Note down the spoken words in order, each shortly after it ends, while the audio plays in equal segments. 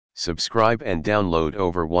Subscribe and download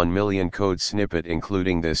over 1 million code snippet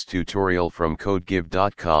including this tutorial from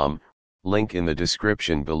codegdb.com, link in the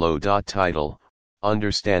description below. Title: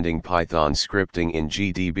 Understanding Python Scripting in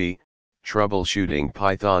GDB. Troubleshooting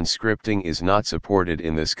Python scripting is not supported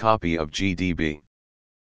in this copy of GDB.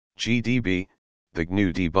 GDB, the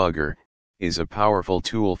GNU debugger, is a powerful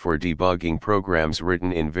tool for debugging programs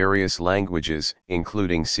written in various languages,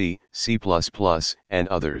 including C, C++, and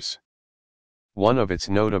others. One of its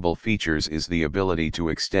notable features is the ability to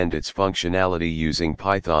extend its functionality using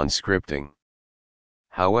Python scripting.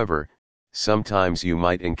 However, sometimes you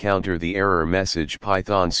might encounter the error message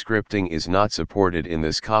Python scripting is not supported in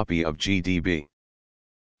this copy of GDB.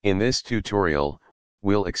 In this tutorial,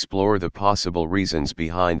 we'll explore the possible reasons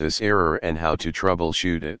behind this error and how to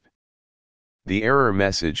troubleshoot it. The error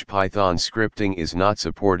message Python scripting is not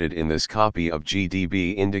supported in this copy of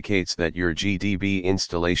GDB indicates that your GDB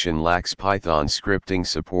installation lacks Python scripting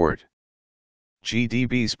support.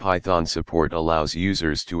 GDB's Python support allows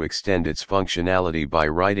users to extend its functionality by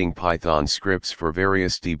writing Python scripts for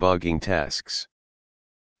various debugging tasks.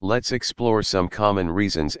 Let's explore some common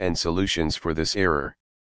reasons and solutions for this error.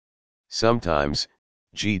 Sometimes,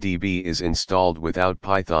 GDB is installed without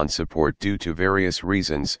Python support due to various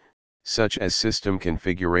reasons, such as system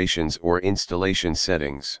configurations or installation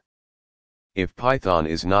settings. If Python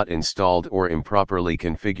is not installed or improperly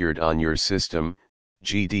configured on your system,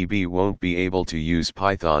 GDB won't be able to use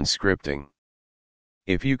Python scripting.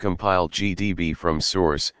 If you compile GDB from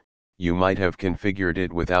source, you might have configured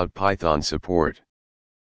it without Python support.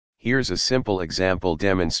 Here's a simple example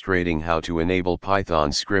demonstrating how to enable Python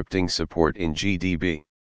scripting support in GDB.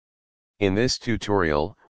 In this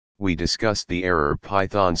tutorial, we discussed the error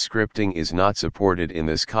Python scripting is not supported in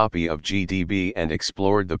this copy of GDB and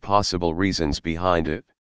explored the possible reasons behind it.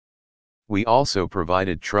 We also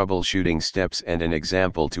provided troubleshooting steps and an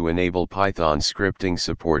example to enable Python scripting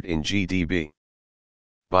support in GDB.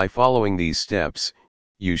 By following these steps,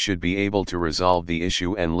 you should be able to resolve the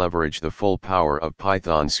issue and leverage the full power of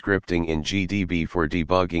Python scripting in GDB for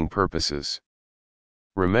debugging purposes.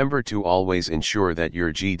 Remember to always ensure that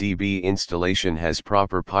your GDB installation has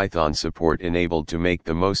proper Python support enabled to make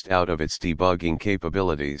the most out of its debugging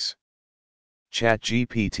capabilities.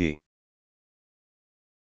 ChatGPT.